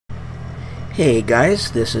Hey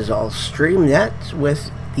guys, this is All Stream That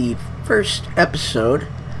with the first episode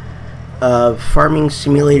of Farming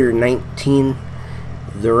Simulator 19,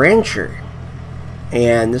 The Rancher.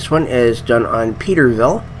 And this one is done on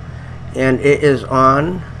Peterville, and it is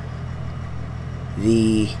on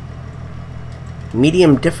the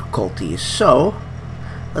medium difficulty. So,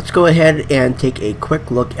 let's go ahead and take a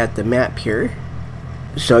quick look at the map here.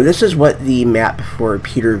 So this is what the map for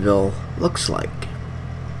Peterville looks like.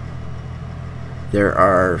 There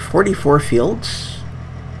are 44 fields,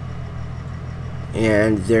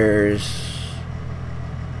 and there's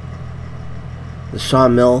the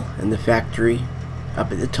sawmill and the factory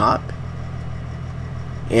up at the top.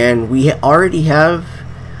 And we already have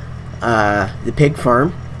the pig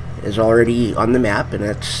farm is already on the map, and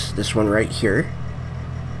that's this one right here.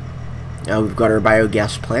 We've got our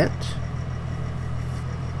biogas plant.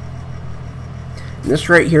 And this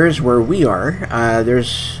right here is where we are.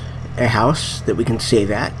 There's a house that we can save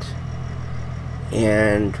at,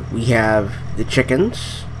 and we have the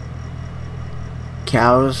chickens,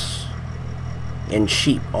 cows, and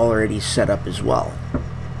sheep already set up as well.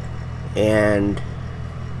 And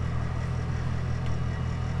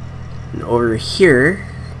over here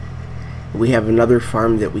we have another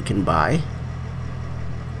farm that we can buy.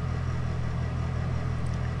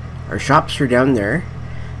 Our shops are down there,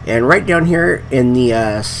 and right down here in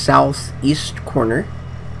the southeast corner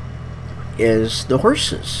is the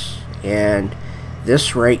horses. And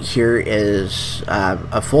this right here is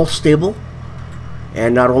a full stable,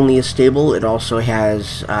 and not only a stable, it also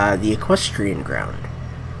has the equestrian ground.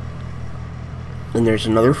 And there's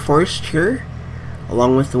another forest here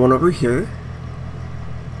along with the one over here,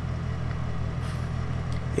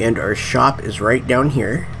 and our shop is right down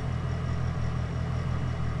here.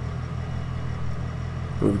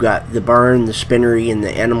 We've got the barn, the spinnery, and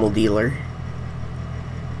the animal dealer.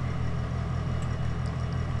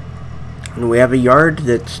 And we have a yard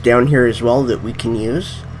that's down here as well that we can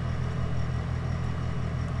use.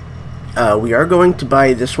 We are going to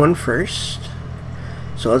buy this one first,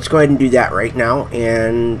 so let's go ahead and do that right now.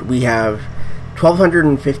 And we have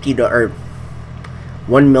 $1,250 or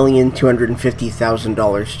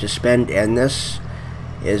 $1,250,000 to spend, and this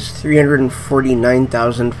is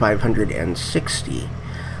 $349,560.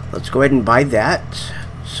 Let's go ahead and buy that.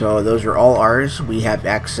 So those are all ours. We have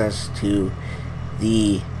access to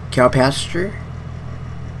the cow pasture,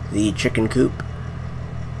 the chicken coop,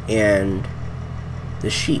 and the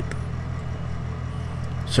sheep.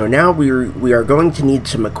 So now we are going to need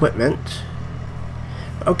some equipment.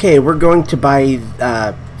 Okay, we're going to buy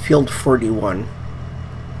field 41.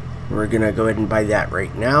 We're gonna go ahead and buy that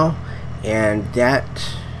right now, and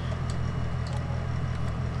that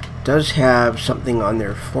does have something on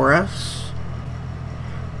there for us.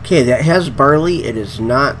 Okay, that has barley. It is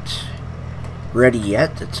not ready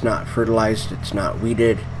yet. It's not fertilized, it's not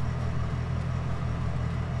weeded.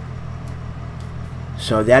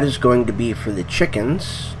 So that is going to be for the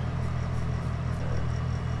chickens.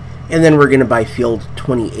 And then we're going to buy field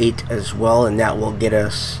 28 as well, and that will get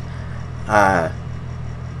us all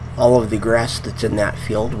of the grass that's in that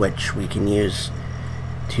field, which we can use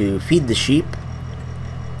to feed the sheep.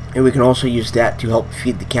 And we can also use that to help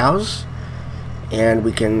feed the cows. And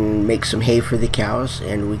we can make some hay for the cows,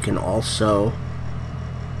 and we can also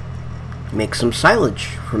make some silage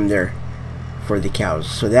from there for the cows.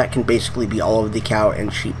 So that can basically be all of the cow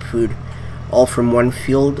and sheep food, all from one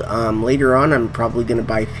field. Later on, I'm probably going to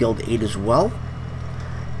buy field 8 as well.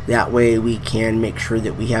 That way we can make sure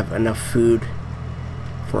that we have enough food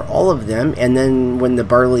for all of them. And then when the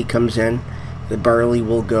barley comes in, the barley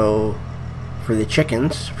will go for the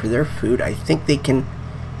chickens for their food. I think they can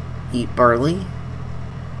eat barley.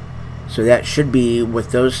 So that should be,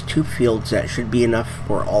 with those two fields, that should be enough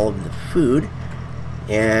for all of the food.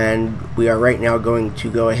 And we are right now going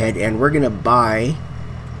to go ahead and we're going to buy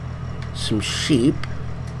some sheep.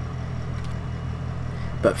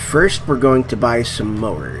 But first we're going to buy some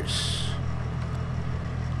mowers.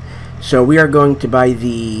 So we are going to buy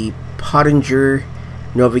the Pottinger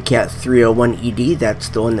Novacat 301 ED. That's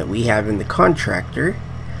the one that we have in the contractor.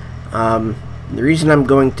 The reason I'm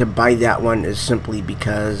going to buy that one is simply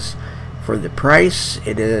because for the price,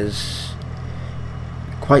 it is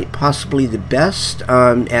quite possibly the best.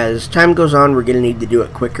 As time goes on, we're going to need to do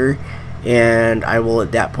it quicker, and I will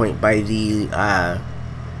at that point buy the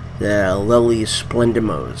Lily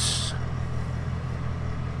Splendimos.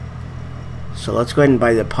 So let's go ahead and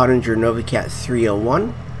buy the Pottinger Novacat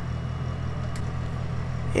 301.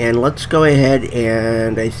 And let's go ahead,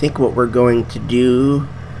 and I think what we're going to do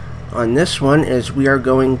on this one is we are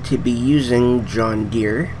going to be using John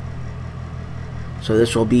Deere. So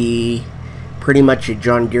this will be pretty much a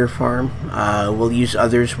John Deere farm. We'll use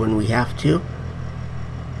others when we have to,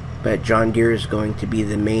 but John Deere is going to be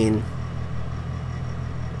the main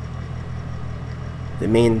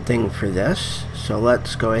thing for this. So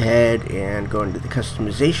let's go ahead and go into the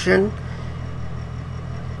customization.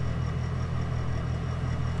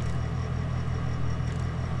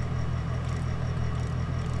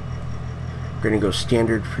 We're going to go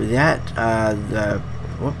standard for that.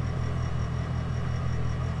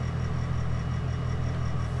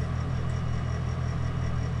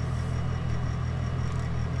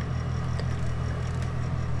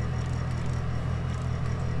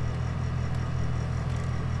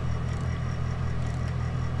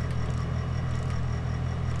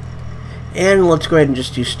 And let's go ahead and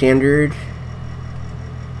just do standard.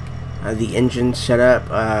 The engine setup,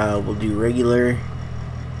 we'll do regular.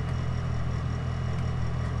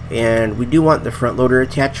 And we do want the front loader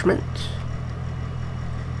attachment.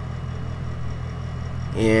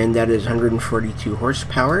 And that is 142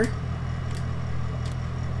 horsepower.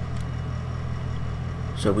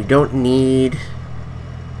 So we don't need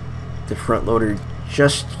the front loader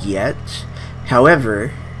just yet.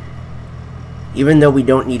 However, even though we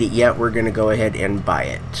don't need it yet, we're going to go ahead and buy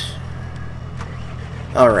it.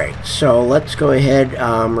 Alright, so let's go ahead.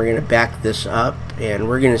 We're going to back this up and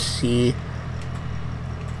we're going to see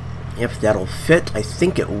if that'll fit. I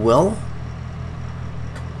think it will.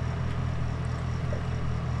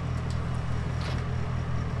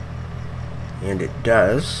 And it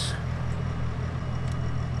does.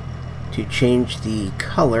 To change the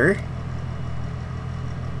color,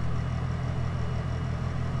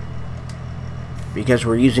 because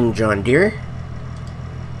we're using John Deere,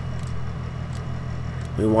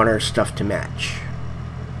 we want our stuff to match.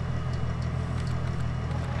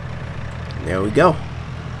 And there we go.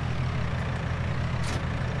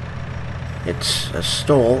 It's a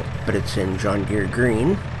stole, but it's in John Deere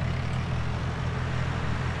green.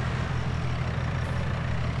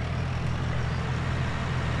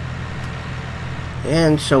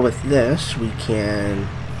 And so with this, we can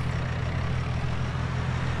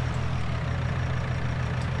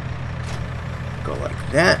go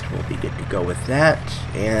like that. We'll be good to go with that.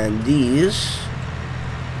 And these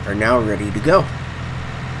are now ready to go.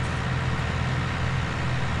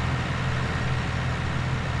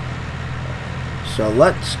 So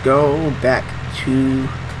let's go back to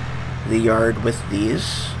the yard with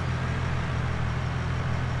these.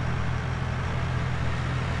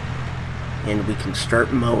 And we can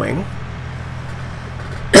start mowing.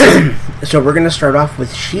 So we're going to start off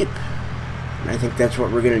with sheep. And I think that's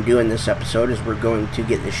what we're going to do in this episode, is we're going to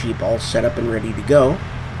get the sheep all set up and ready to go.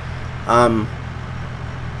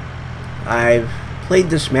 I've played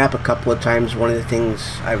this map a couple of times. One of the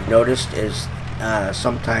things I've noticed is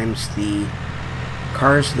sometimes the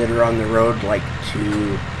cars that are on the road like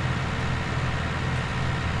to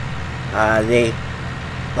they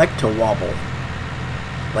like to wobble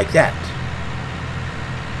like that.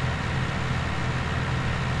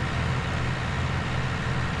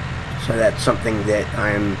 So that's something that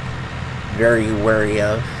I'm very wary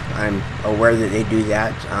of. I'm aware that they do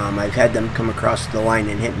that. I've had them come across the line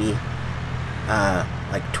and hit me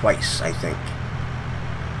like twice, I think.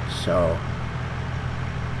 So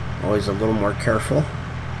always a little more careful.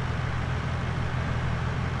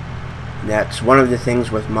 And that's one of the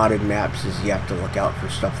things with modded maps, is you have to look out for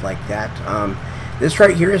stuff like that. This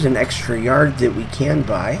right here is an extra yard that we can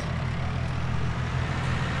buy.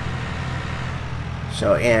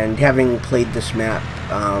 So, and having played this map,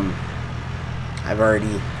 I've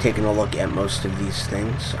already taken a look at most of these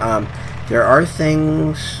things. There are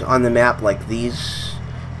things on the map like these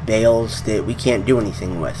bales that we can't do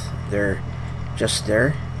anything with. They're just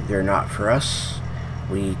there. They're not for us.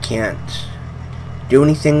 We can't do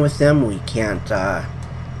anything with them. We can't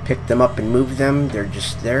pick them up and move them. They're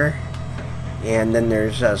just there. And then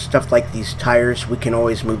there's stuff like these tires. We can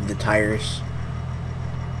always move the tires.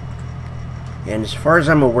 And as far as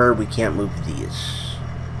I'm aware, we can't move these.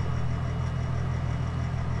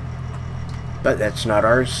 But that's not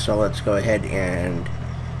ours, so let's go ahead and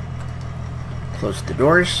close the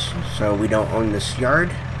doors so we don't own this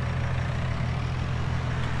yard.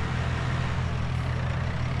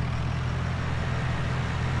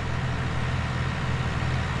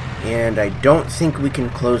 And I don't think we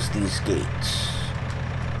can close these gates.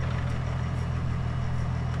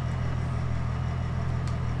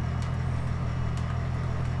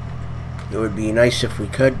 It would be nice if we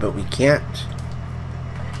could, but we can't.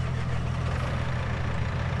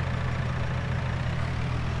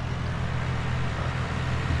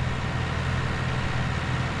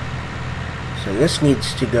 So this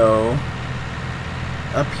needs to go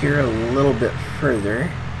up here a little bit further.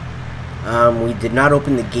 We did not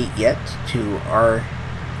open the gate yet to our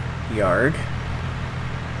yard.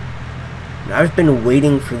 And I've been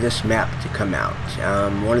waiting for this map to come out.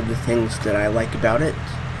 One of the things that I like about it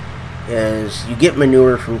is you get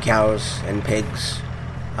manure from cows and pigs,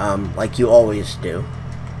 like you always do.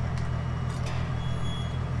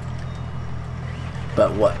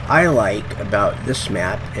 But what I like about this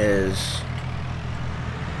map is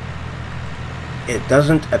it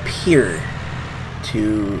doesn't appear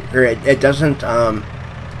to, or it doesn't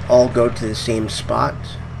all go to the same spot.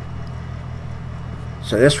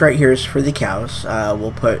 So this right here is for the cows.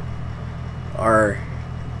 We'll put all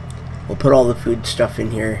the food stuff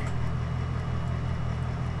in here,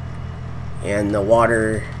 and the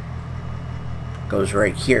water goes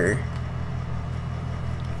right here.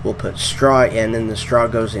 We'll put straw in, and the straw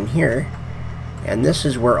goes in here, and this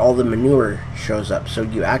is where all the manure shows up, so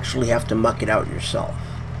you actually have to muck it out yourself,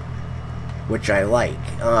 which I like.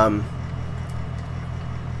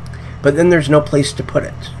 But then there's no place to put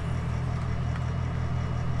it,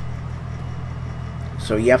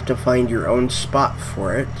 so you have to find your own spot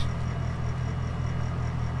for it,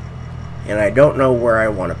 and I don't know where I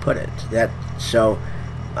want to put it. So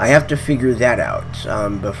I have to figure that out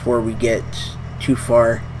before we get too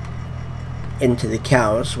far into the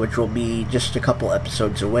cows, which will be just a couple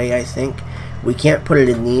episodes away, I think. We can't put it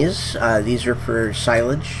in these. These are for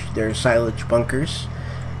silage. They're silage bunkers.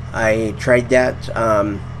 I tried that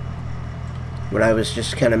when I was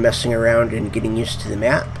just kind of messing around and getting used to the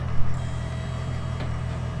map.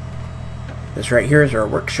 This right here is our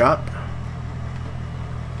workshop.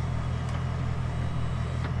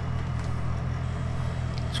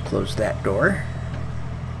 Let's close that door.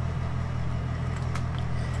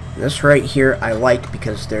 This right here I like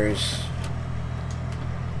because there's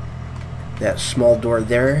that small door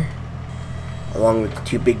there, along with the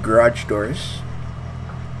two big garage doors.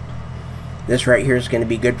 This right here is going to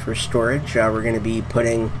be good for storage. We're going to be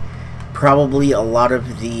putting probably a lot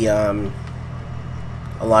of the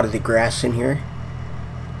grass in here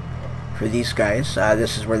for these guys.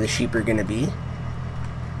 This is where the sheep are going to be.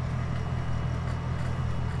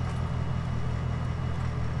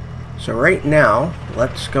 So right now,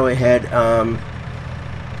 let's go ahead.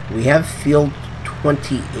 We have field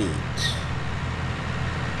 28.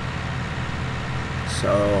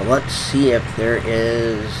 So let's see if there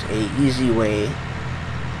is a easy way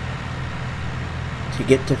to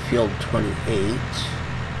get to field 28.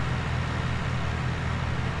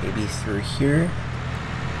 Maybe through here.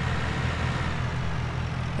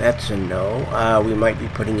 That's a no. We might be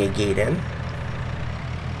putting a gate in.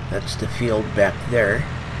 That's the field back there.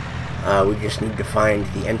 We just need to find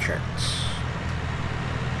the entrance.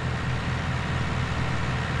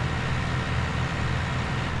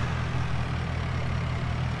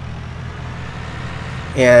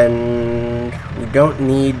 And we don't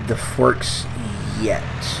need the forks yet.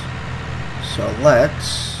 So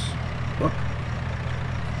let's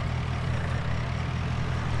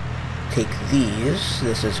take these.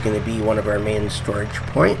 This is going to be one of our main storage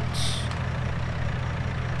points.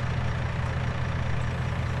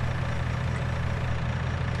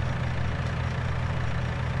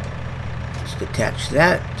 Let's detach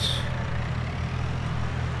that.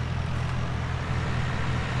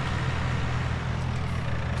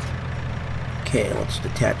 Okay, let's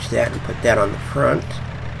detach that and put that on the front.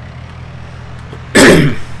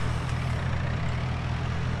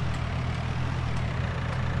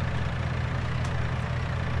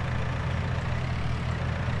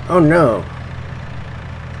 Oh no.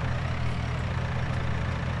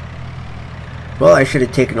 Well, I should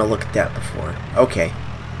have taken a look at that before. Okay.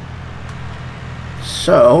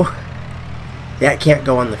 So, that can't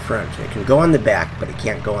go on the front. It can go on the back, but it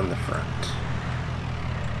can't go on the front.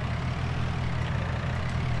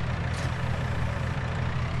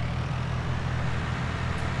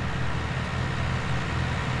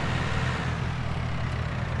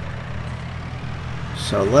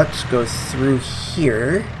 So let's go through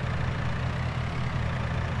here.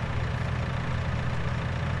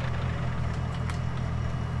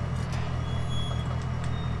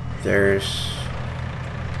 There's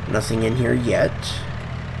nothing in here yet.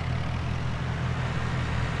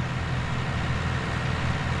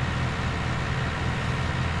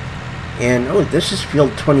 And oh, this is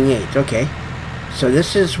field 28. Okay. So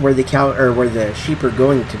this is where the cow or where the sheep are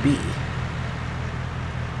going to be.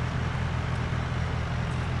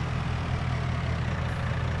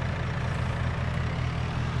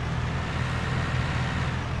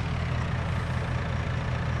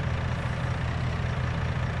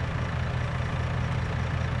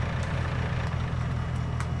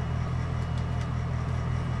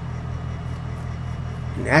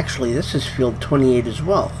 And actually, this is field 28 as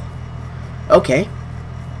well. Okay.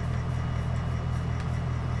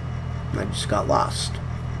 I just got lost.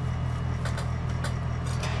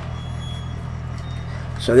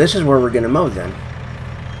 So this is where we're going to mow then.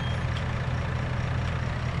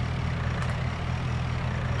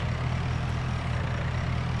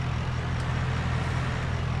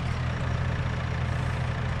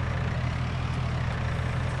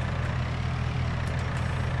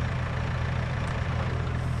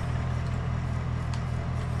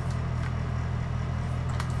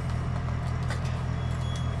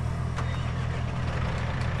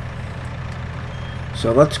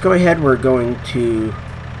 So let's go ahead, we're going to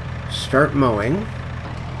start mowing.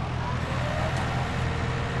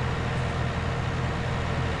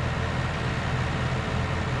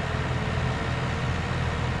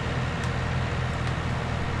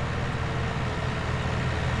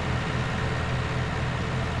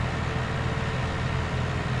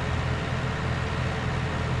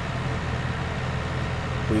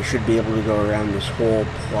 We should be able to go around this whole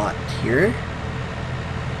plot here.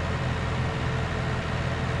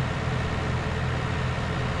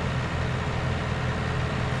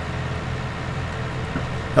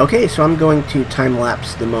 Okay, so I'm going to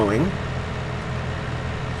time-lapse the mowing,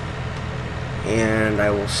 and I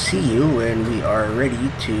will see you when we are ready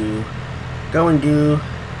to go and do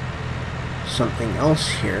something else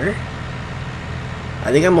here.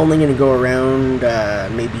 I think I'm only going to go around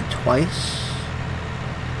maybe twice,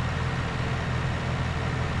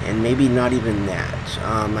 and maybe not even that.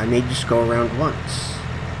 I may just go around once.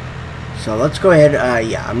 So let's go ahead.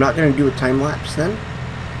 Yeah, I'm not going to do a time-lapse then.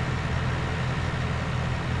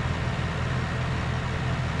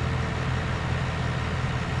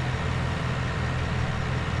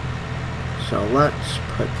 So let's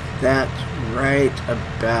put that right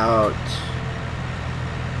about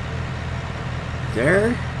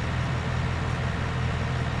there.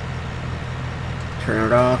 Turn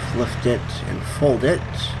it off, lift it, and fold it.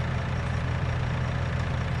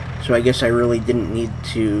 So I guess I really didn't need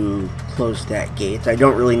to close that gate. I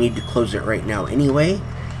don't really need to close it right now anyway,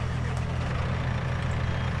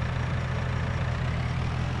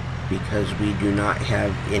 because we do not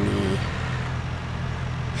have any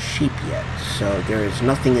sheep yet. So there is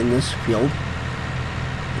nothing in this field.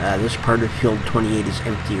 This part of field 28 is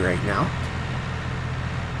empty right now.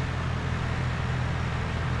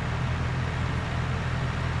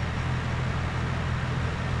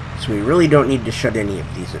 So we really don't need to shut any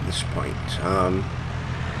of these at this point.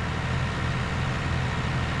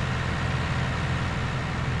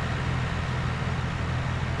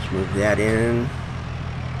 Let's move that in.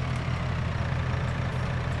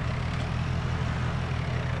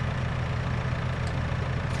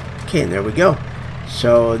 Okay, and there we go.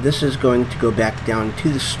 So this is going to go back down to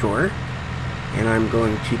the store, and I'm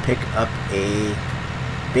going to pick up a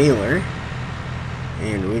baler,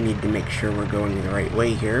 and we need to make sure we're going the right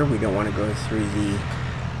way here. We don't want to go through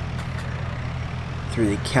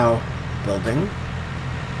the cow building.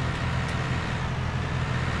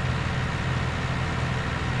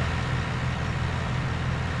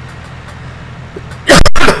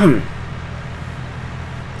 And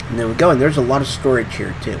there we go, and there's a lot of storage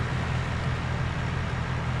here too.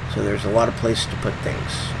 So there's a lot of place to put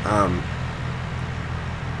things.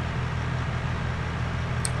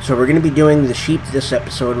 So we're going to be doing the sheep this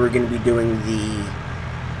episode. We're going to be doing the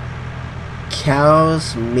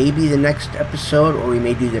cows maybe the next episode, or we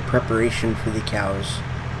may do the preparation for the cows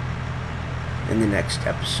in the next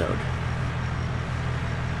episode.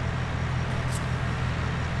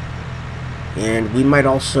 And we might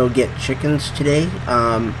also get chickens today.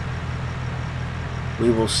 We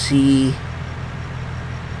will see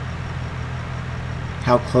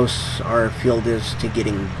how close our field is to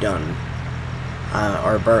getting done,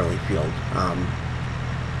 our barley field.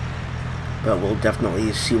 But we'll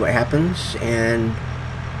definitely see what happens, and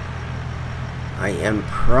I am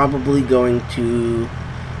probably going to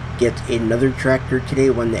get another tractor today,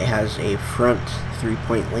 one that has a front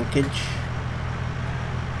 3-point linkage.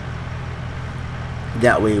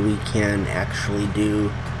 That way we can actually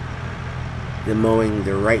do the mowing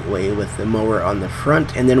the right way with the mower on the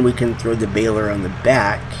front, and then we can throw the baler on the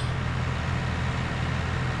back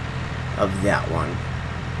of that one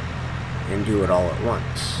and do it all at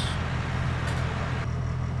once.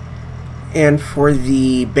 And for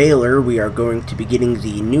the baler, we are going to be getting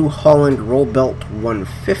the New Holland Roll Belt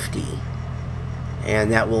 150,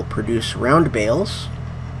 and that will produce round bales.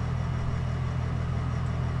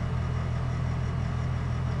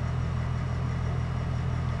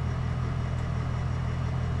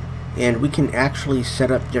 And we can actually set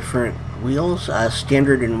up different wheels.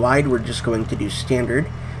 Standard and wide, we're just going to do standard.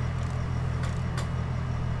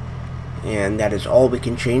 And that is all we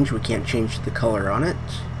can change. We can't change the color on it.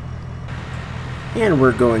 And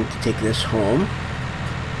we're going to take this home.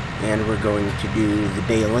 And we're going to do the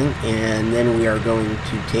baling. And then we are going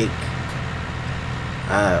to take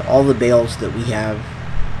all the bales that we have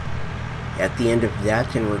at the end of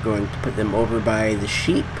that, and we're going to put them over by the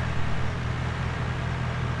sheep.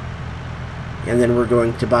 And then we're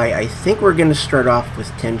going to buy, I think we're going to start off with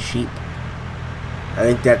 10 sheep. I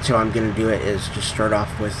think that's how I'm going to do it, is just start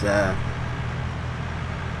off with 10.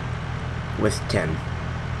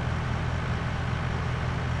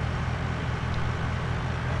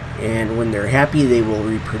 And when they're happy, they will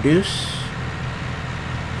reproduce.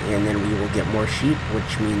 And then we will get more sheep,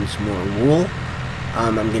 which means more wool.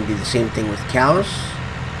 I'm going to do the same thing with cows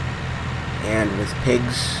and with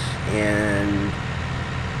pigs, and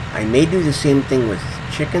I may do the same thing with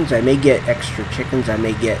chickens. I may get extra chickens. I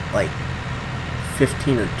may get like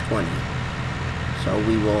 15 or 20. So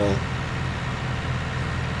we will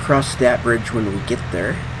cross that bridge when we get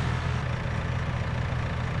there.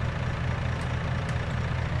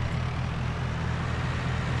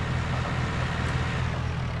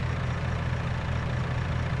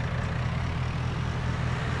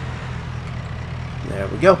 There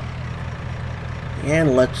we go.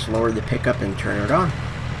 And let's lower the pickup and turn it on.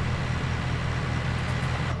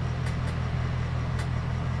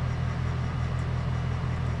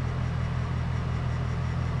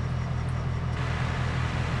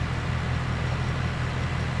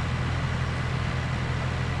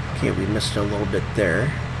 Okay, we missed a little bit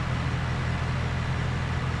there.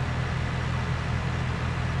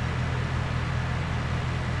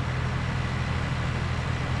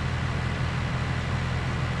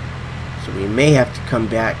 So we may have to come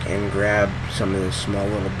back and grab some of the small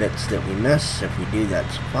little bits that we miss. If we do,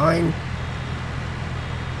 that's fine.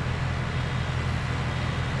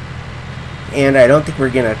 And I don't think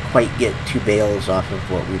we're going to quite get 2 bales off of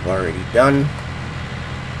what we've already done.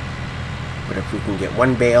 But if we can get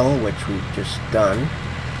 1 bale, which we've just done,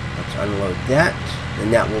 let's unload that,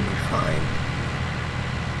 and that will be fine.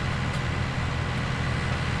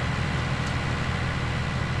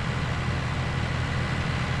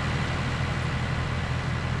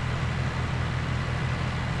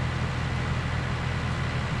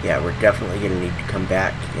 Yeah, we're definitely going to need to come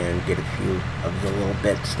back and get a few of the little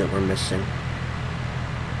bits that we're missing.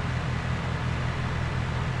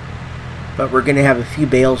 But we're going to have a few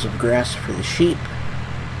bales of grass for the sheep.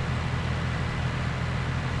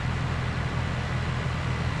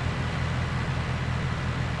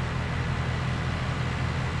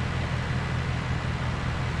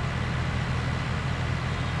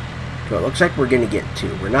 So it looks like we're going to get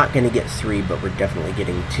 2. We're not going to get 3, but we're definitely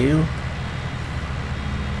getting 2.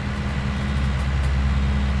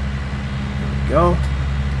 Go.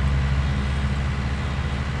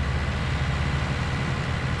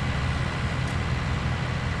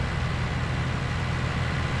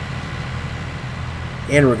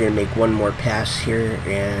 And we're going to make one more pass here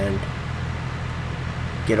and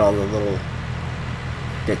get all the little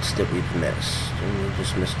bits that we've missed. And we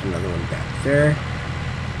just missed another one back there.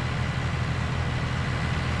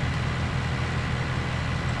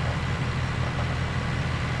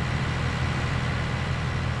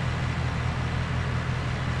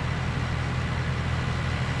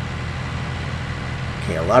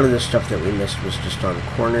 Okay, a lot of the stuff that we missed was just on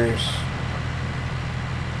corners.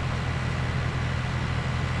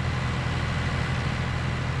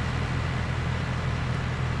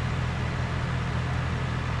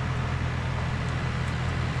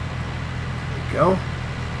 There we go.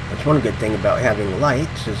 That's one good thing about having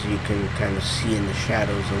lights, is you can kind of see in the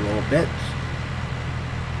shadows a little bit.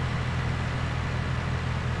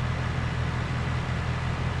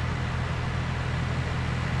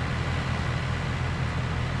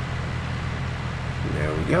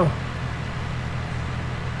 There we go.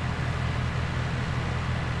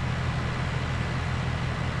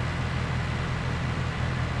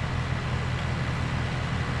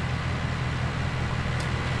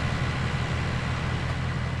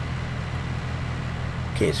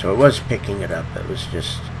 Okay, so it was picking it up. It was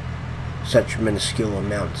just such minuscule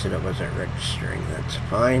amounts that it wasn't registering. That's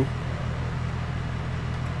fine.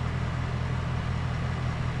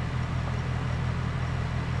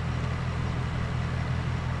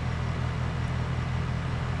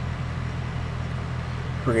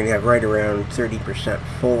 We're going to have right around 30%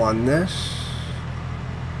 full on this.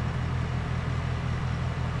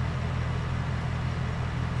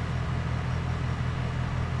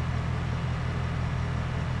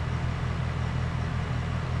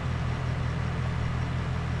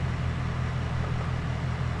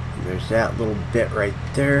 there's that little bit right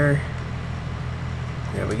there.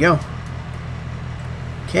 There we go.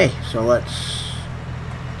 Okay, so let's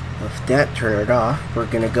lift that, turn it off. We're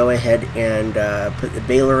going to go ahead and put the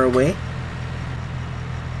baler away.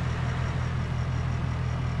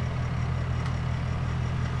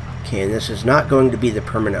 Okay, and this is not going to be the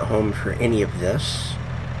permanent home for any of this.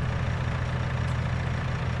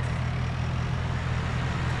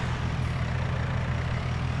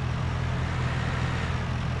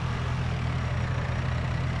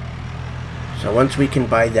 So once we can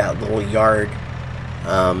buy that little yard,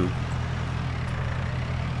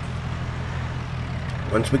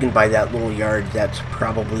 that's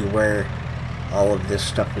probably where all of this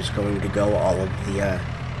stuff is going to go. All of the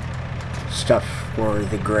stuff for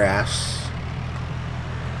the grass.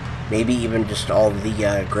 Maybe even just all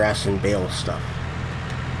the grass and bale stuff.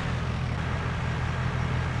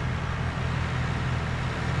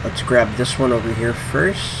 Let's grab this one over here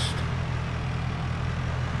first.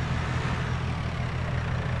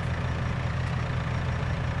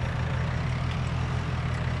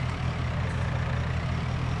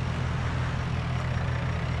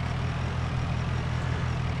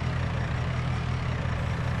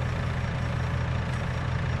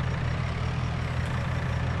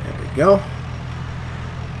 Go.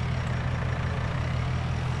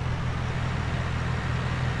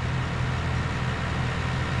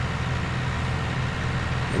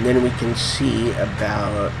 And then we can see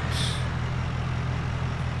about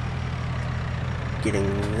getting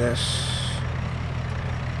this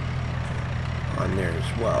on there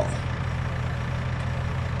as well.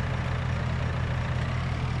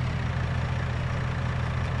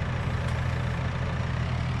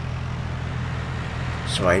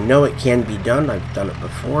 So I know it can be done. I've done it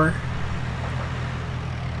before.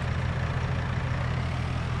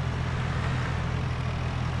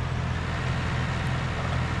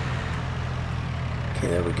 Okay,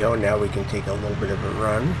 there we go. Now we can take a little bit of a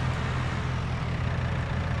run.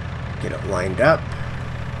 Get it lined up.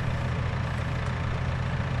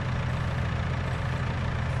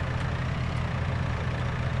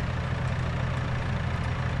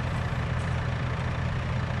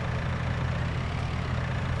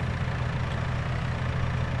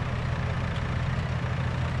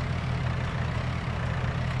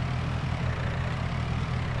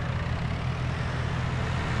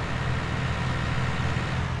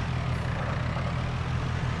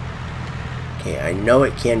 Okay, I know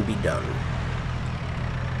it can be done.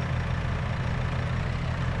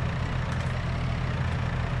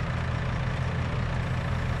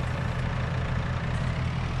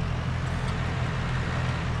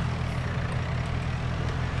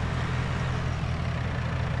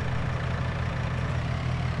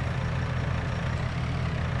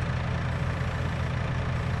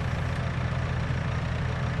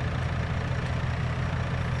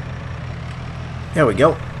 There we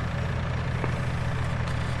go.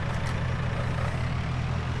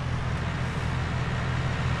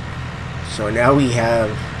 So now we have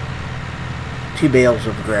 2 bales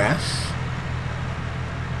of grass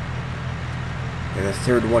and a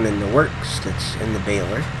third one in the works that's in the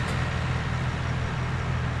baler.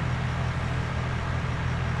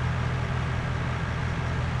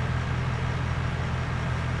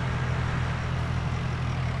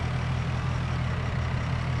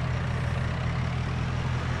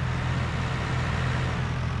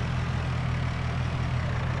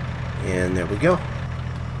 And there we go.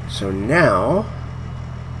 So now,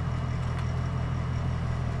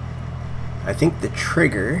 I think the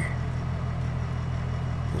trigger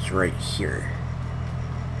is right here.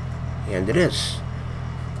 And it is.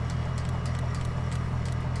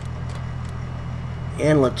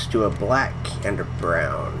 And let's do a black and a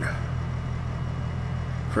brown.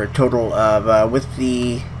 For a total of, with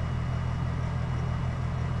the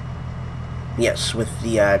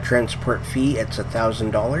transport fee, it's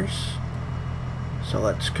 $1,000. So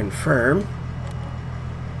let's confirm.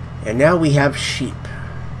 And now we have sheep.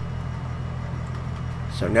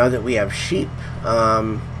 So now that we have sheep,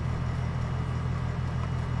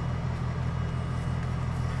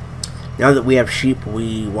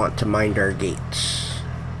 we want to mind our gates.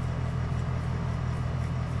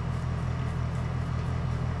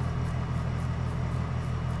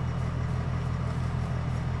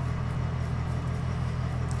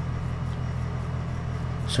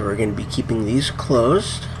 So we're going to be keeping these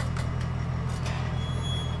closed.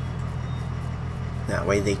 That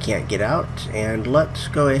way they can't get out. And let's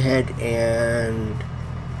go ahead and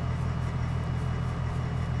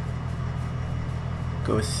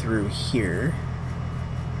go through here.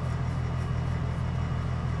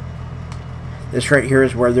 This right here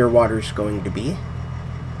is where their water's going to be.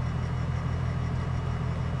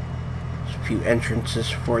 few entrances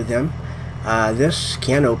for them. This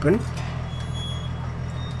can open,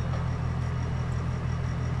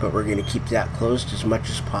 but we're going to keep that closed as much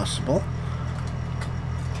as possible.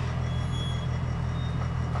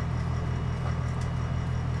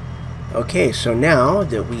 Okay, so now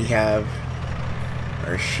that we have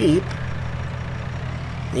our sheep,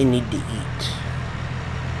 they need to eat.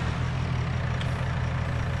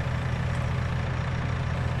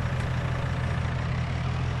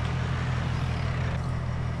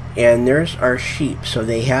 And there's our sheep. So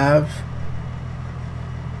they have,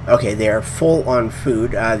 okay, they are full on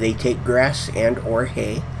food. They take grass and or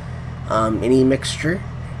hay, any mixture.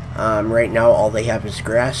 Right now all they have is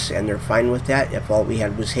grass, and they're fine with that. If all we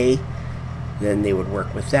had was hay, then they would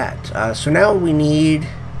work with that. So now we need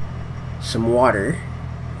some water,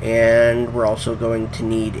 and we're also going to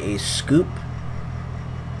need a scoop,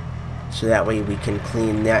 so that way we can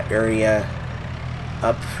clean that area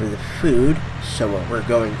up for the food. So what we're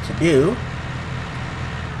going to do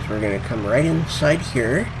is we're going to come right inside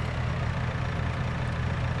here,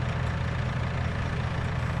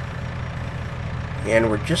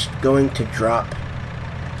 and we're just going to drop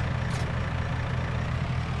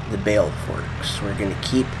the bale forks. We're going to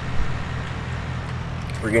keep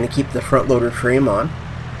the front loader frame on.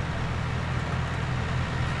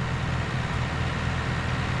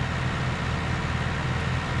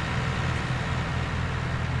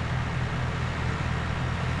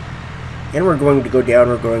 And we're going to go down,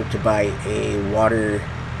 we're going to buy a water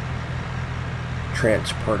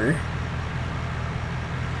transporter.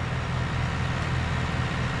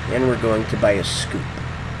 And we're going to buy a scoop.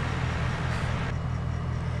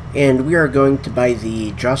 And we are going to buy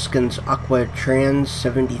the Joskins Aqua Trans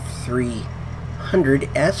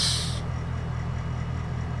 7300S.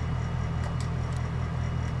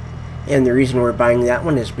 And the reason we're buying that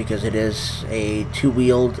one is because it is a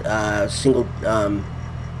two-wheeled single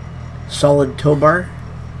solid tow bar,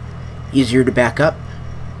 easier to back up.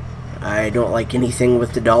 I don't like anything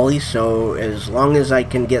with the dolly, so as long as I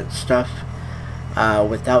can get stuff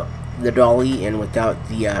without the dolly and without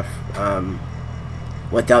the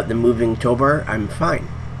moving tow bar, I'm fine.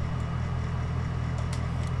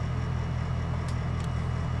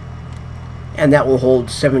 And that will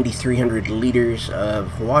hold 7,300 liters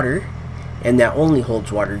of water, and that only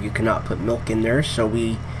holds water. You cannot put milk in there, so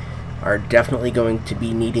we are definitely going to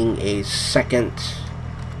be needing a second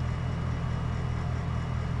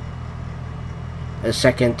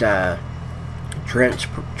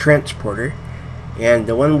transporter. And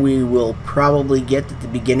the one we will probably get at the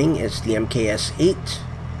beginning is the MKS 8.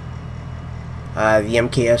 The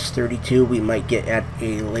MKS 32 we might get at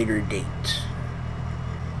a later date.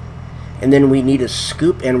 And then we need a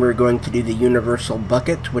scoop, and we're going to do the universal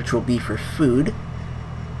bucket, which will be for food.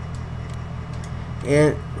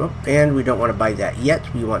 And we don't want to buy that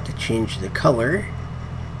yet. We want to change the color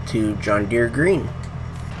to John Deere green.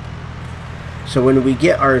 So when we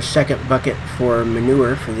get our second bucket for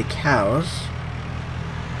manure for the cows,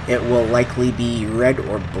 it will likely be red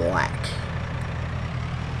or black.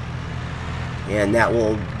 And that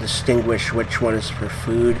will distinguish which one is for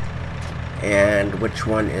food and which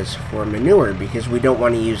one is for manure, because we don't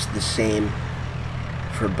want to use the same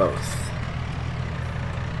for both.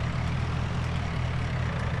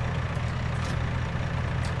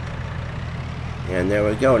 And there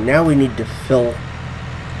we go. Now we need to fill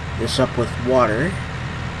this up with water.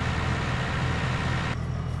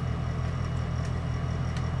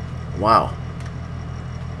 Wow.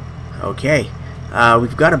 Okay.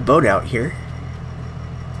 We've got a boat out here,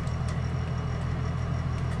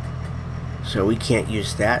 so we can't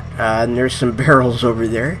use that. And there's some barrels over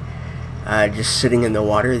there, just sitting in the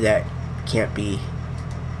water. That can't be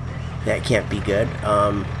good.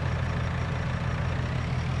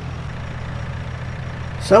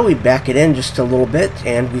 So we back it in just a little bit,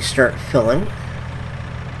 and we start filling.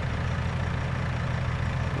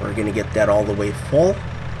 We're going to get that all the way full.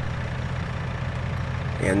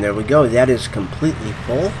 And there we go. That is completely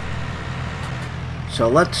full. So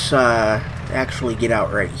let's actually get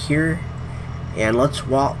out right here, and let's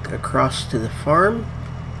walk across to the farm.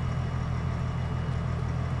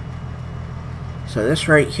 So this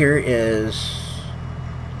right here is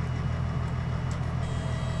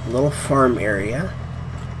a little farm area.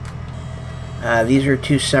 These are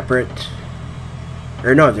two separate,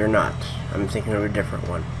 or no, they're not. I'm thinking of a different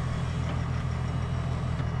one.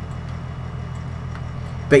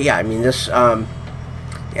 But yeah, I mean, this,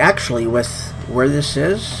 actually, with where this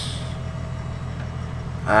is,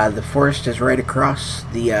 the forest is right across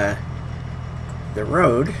the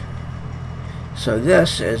road. So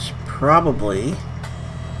this is probably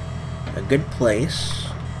a good place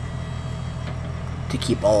to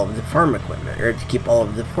keep all of the farm equipment, or to keep all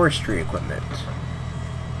of the forestry equipment.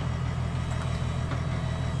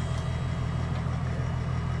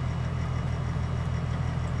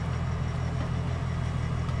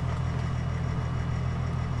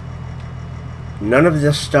 None of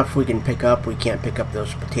this stuff we can pick up. We can't pick up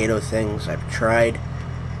those potato things. I've tried.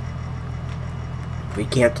 We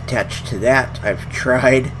can't attach to that. I've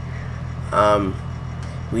tried.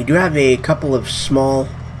 We do have a couple of small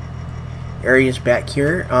areas back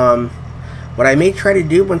here. What I may try to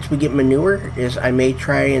do once we get manure is I may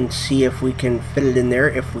try and see if we can fit it in there.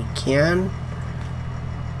 If we can,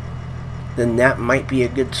 then that might be a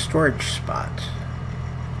good storage spot.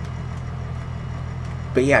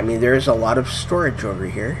 But yeah, I mean, there is a lot of storage over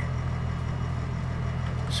here.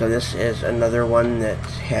 So this is another one that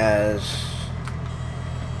has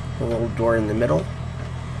a little door in the middle.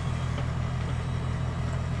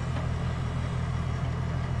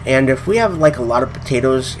 And if we have like a lot of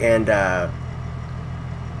potatoes and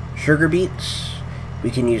sugar beets,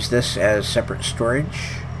 we can use this as separate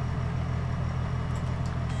storage.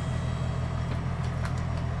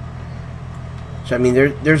 So I mean,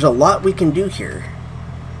 there's a lot we can do here.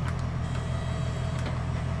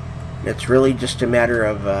 It's really just a matter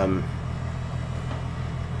of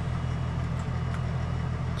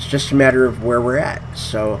it's just a matter of where we're at.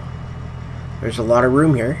 So there's a lot of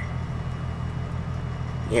room here,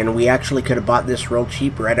 and we actually could have bought this real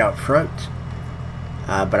cheap right out front,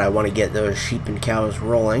 but I want to get those sheep and cows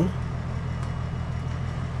rolling.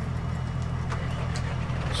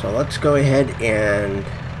 So let's go ahead and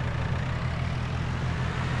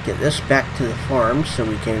get this back to the farm so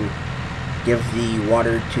we can give the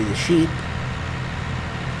water to the sheep.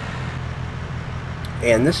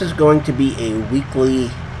 And this is going to be a weekly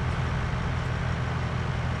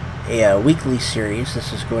series.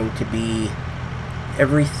 This is going to be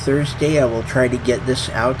every Thursday. I will try to get this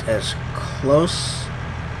out as close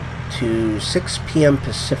to 6 p.m.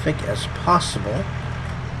 Pacific as possible,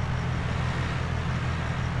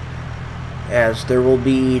 as there will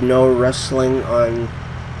be no wrestling on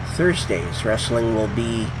Thursdays. Wrestling will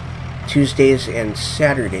be Tuesdays and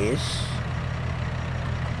Saturdays.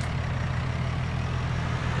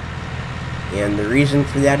 And the reason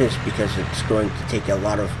for that is because it's going to take a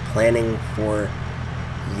lot of planning for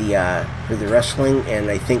the wrestling, and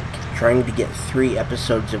I think trying to get 3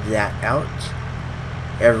 episodes of that out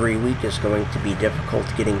every week is going to be difficult.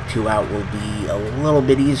 Getting 2 out will be a little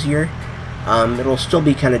bit easier. It'll still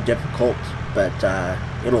be kind of difficult, but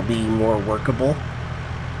it'll be more workable.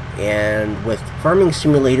 And with Farming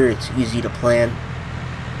Simulator, it's easy to plan,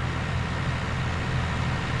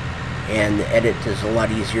 and the edit is a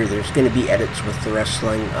lot easier. There's going to be edits with the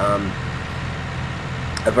wrestling.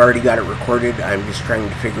 I've already got it recorded. I'm just trying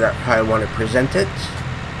to figure out how I want to present it,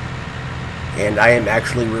 and I am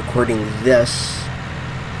actually recording this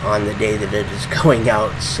on the day that it is going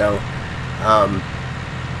out, so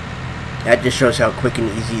that just shows how quick and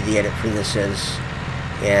easy the edit for this is.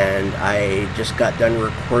 And I just got done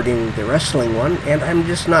recording the wrestling one, and I'm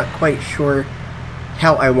just not quite sure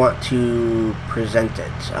how I want to present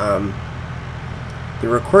it. The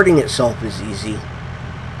recording itself is easy.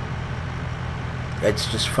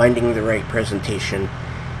 It's just finding the right presentation,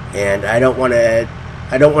 and I don't want to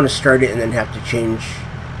start it and then have to change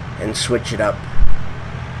and switch it up.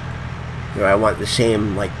 You know, I want the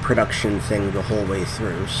same like production thing the whole way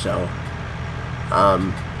through. So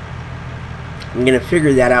I'm going to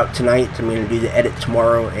figure that out tonight. I'm going to do the edit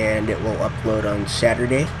tomorrow, and it will upload on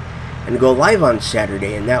Saturday and go live on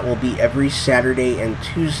Saturday, and that will be every Saturday and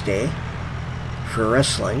Tuesday for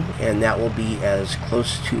wrestling, and that will be as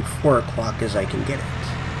close to 4 o'clock as I can get it.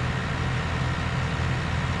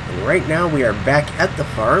 And right now we are back at the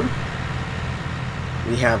farm.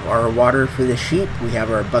 We have our water for the sheep. We have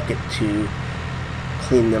our bucket to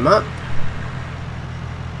clean them up.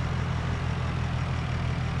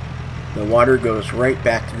 The water goes right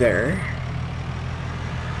back there.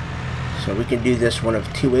 So we can do this one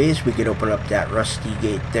of 2 ways. We could open up that rusty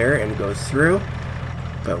gate there and go through,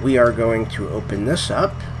 but we are going to open this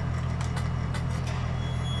up.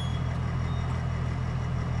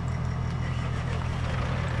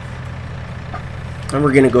 And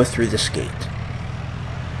we're going to go through this gate.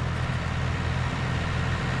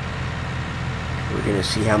 We're going to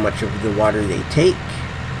see how much of the water they take.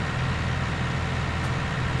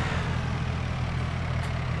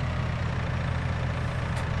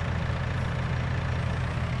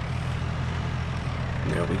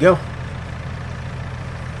 There we go.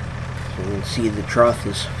 So you can see the trough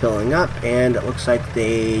is filling up, and it looks like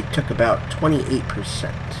they took about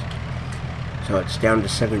 28%. So it's down to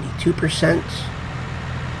 72%.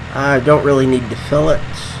 Don't really need to fill it.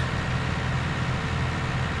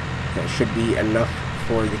 That should be enough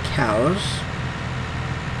for the cows.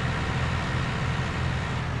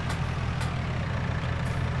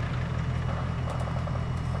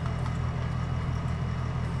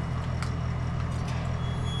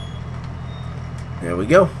 There we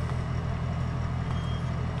go.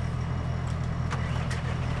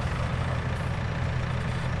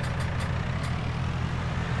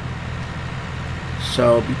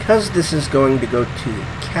 So, because this is going to go to the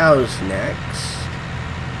cows next,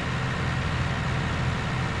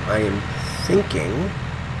 I am thinking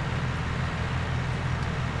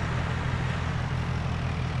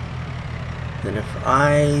that if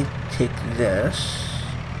I take this,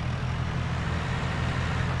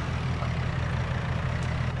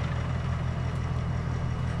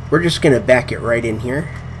 we're just going to back it right in here.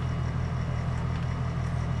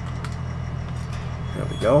 There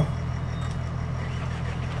we go.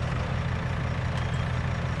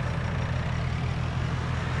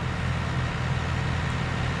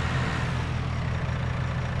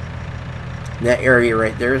 That area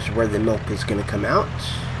right there is where the milk is going to come out.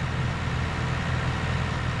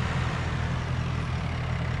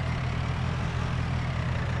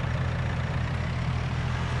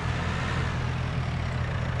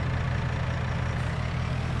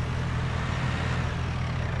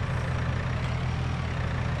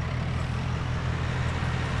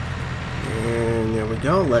 And there we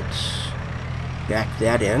go. Let's back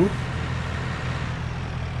that in.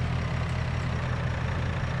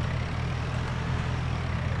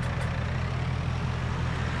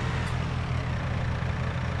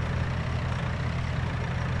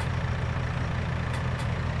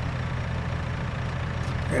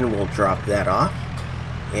 And we'll drop that off.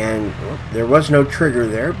 And there was no trigger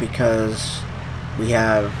there because we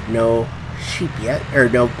have no sheep yet, or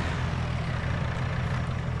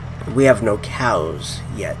we have no cows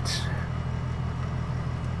yet.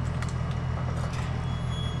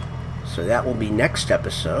 So that will be next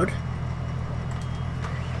episode.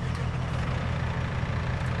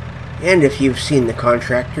 And if you've seen the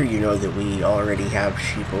contractor, you know that we already have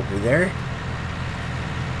sheep over there.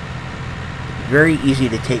 Very easy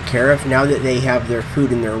to take care of. Now that they have their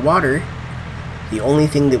food and their water, the only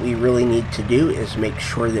thing that we really need to do is make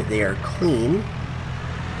sure that they are clean.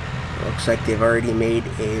 It looks like they've already made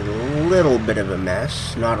a little bit of a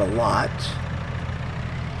mess, not a lot.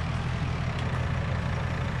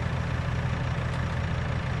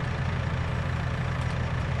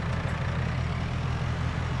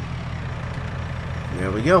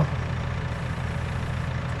 There we go.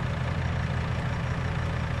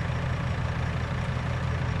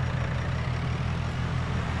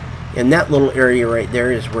 And that little area right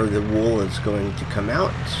there is where the wool is going to come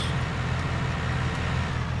out.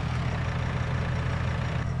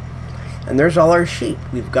 And there's all our sheep.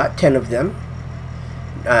 We've got 10 of them.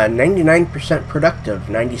 99% productive,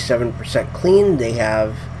 97% clean. They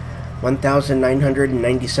have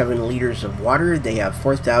 1,997 liters of water. They have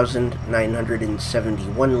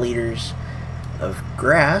 4,971 liters of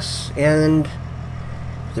grass. And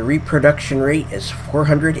the reproduction rate is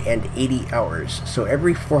 480 hours. So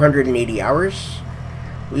every 480 hours,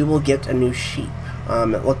 we will get a new sheep.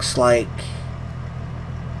 It looks like...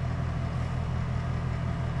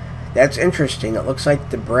 That's interesting. It looks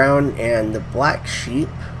like the brown and the black sheep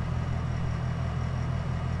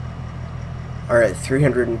are at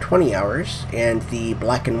 320 hours, and the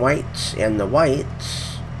black and whites and the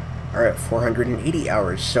whites are at 480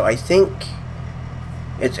 hours. So I think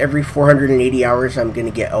it's every 480 hours I'm going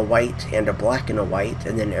to get a white and a black and a white,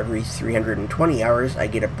 and then every 320 hours I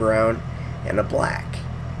get a brown and a black.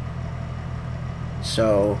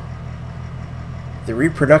 So the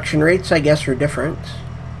reproduction rates, I guess, are different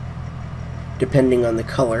depending on the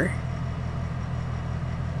color.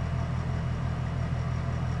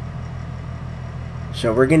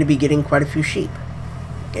 So we're going to be getting quite a few sheep,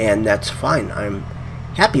 and that's fine. I'm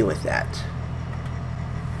happy with that.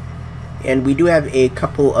 And we do have a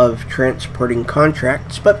couple of transporting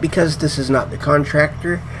contracts, but because this is not the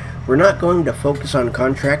contractor, we're not going to focus on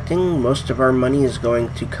contracting. Most of our money is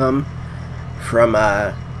going to come from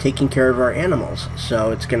taking care of our animals.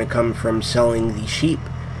 So it's going to come from selling the sheep,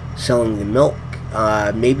 selling the milk,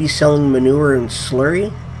 maybe selling manure and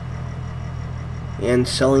slurry, and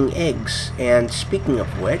selling eggs. And speaking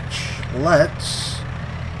of which, let's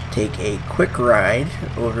take a quick ride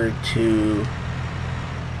over to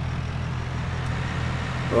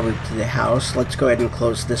the house. Let's go ahead and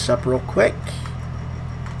close this up real quick.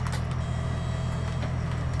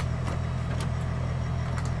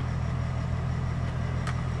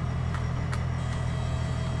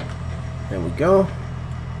 There we go.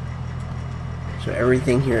 So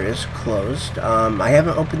everything here is closed. I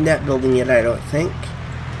haven't opened that building yet, I don't think.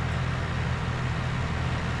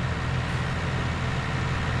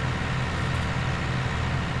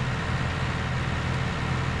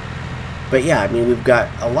 But yeah, I mean, we've got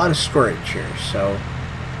a lot of storage here, so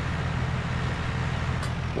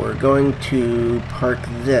we're going to park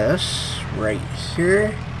this right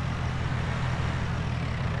here.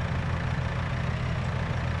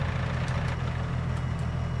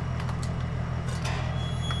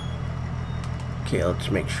 Okay, let's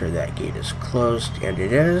make sure that gate is closed, and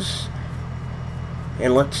it is.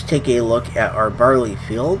 And let's take a look at our barley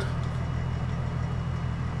field.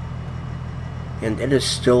 And it is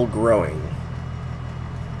still growing.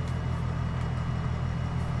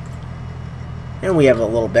 And we have a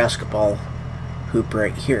little basketball hoop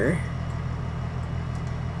right here.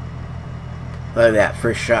 Look at that,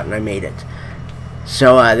 first shot and I made it.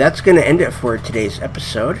 So that's going to end it for today's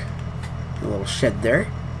episode. A little shed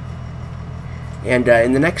there. And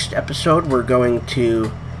in the next episode we're going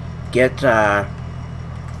to get... we're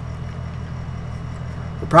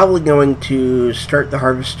probably going to start the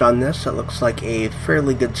harvest on this. It looks like a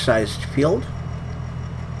fairly good sized field.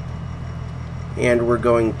 And we're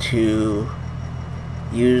going to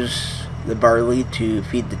use the barley to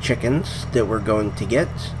feed the chickens that we're going to get.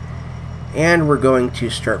 And we're going to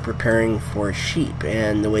start preparing for sheep.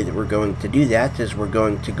 And the way that we're going to do that is we're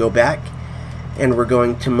going to go back and we're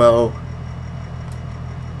going to mow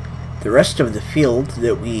the rest of the field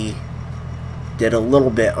that we did a little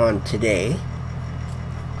bit on today,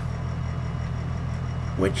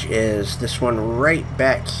 which is this one right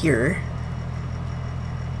back here.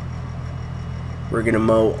 We're going to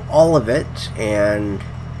mow all of it, and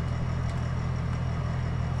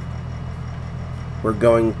we're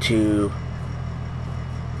going to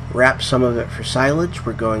wrap some of it for silage.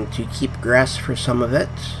 We're going to keep grass for some of it.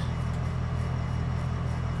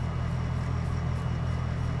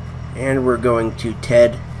 And we're going to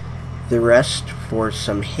ted the rest for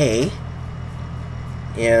some hay.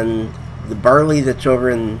 And the barley that's over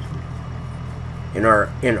in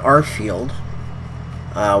our field,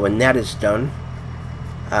 when that is done,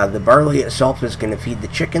 the barley itself is going to feed the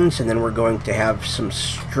chickens, and then we're going to have some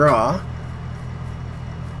straw.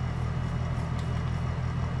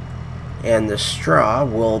 And the straw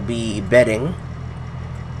will be bedding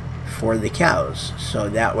for the cows, so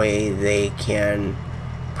that way they can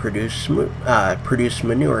produce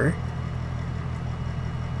manure.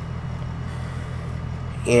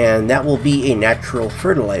 And that will be a natural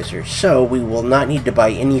fertilizer, so we will not need to buy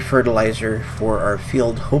any fertilizer for our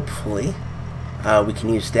field. Hopefully we can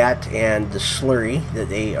use that and the slurry that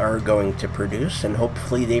they are going to produce, and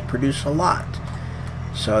hopefully they produce a lot.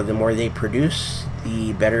 So the more they produce,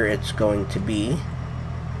 the better it's going to be.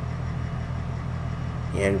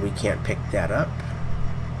 And we can't pick that up.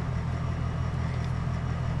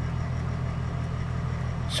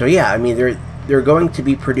 So yeah, I mean, they're going to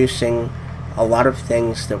be producing a lot of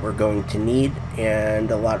things that we're going to need, and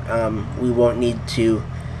a lot we won't need to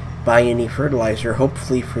buy any fertilizer,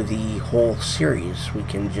 hopefully, for the whole series. We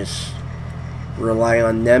can just rely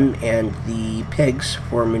on them and the pigs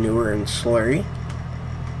for manure and slurry.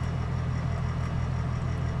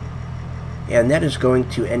 And that is going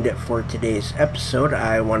to end it for today's episode.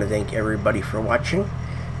 I want to thank everybody for watching.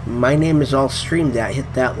 My name is All Stream That.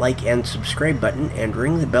 Hit that like and subscribe button and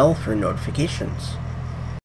ring the bell for notifications.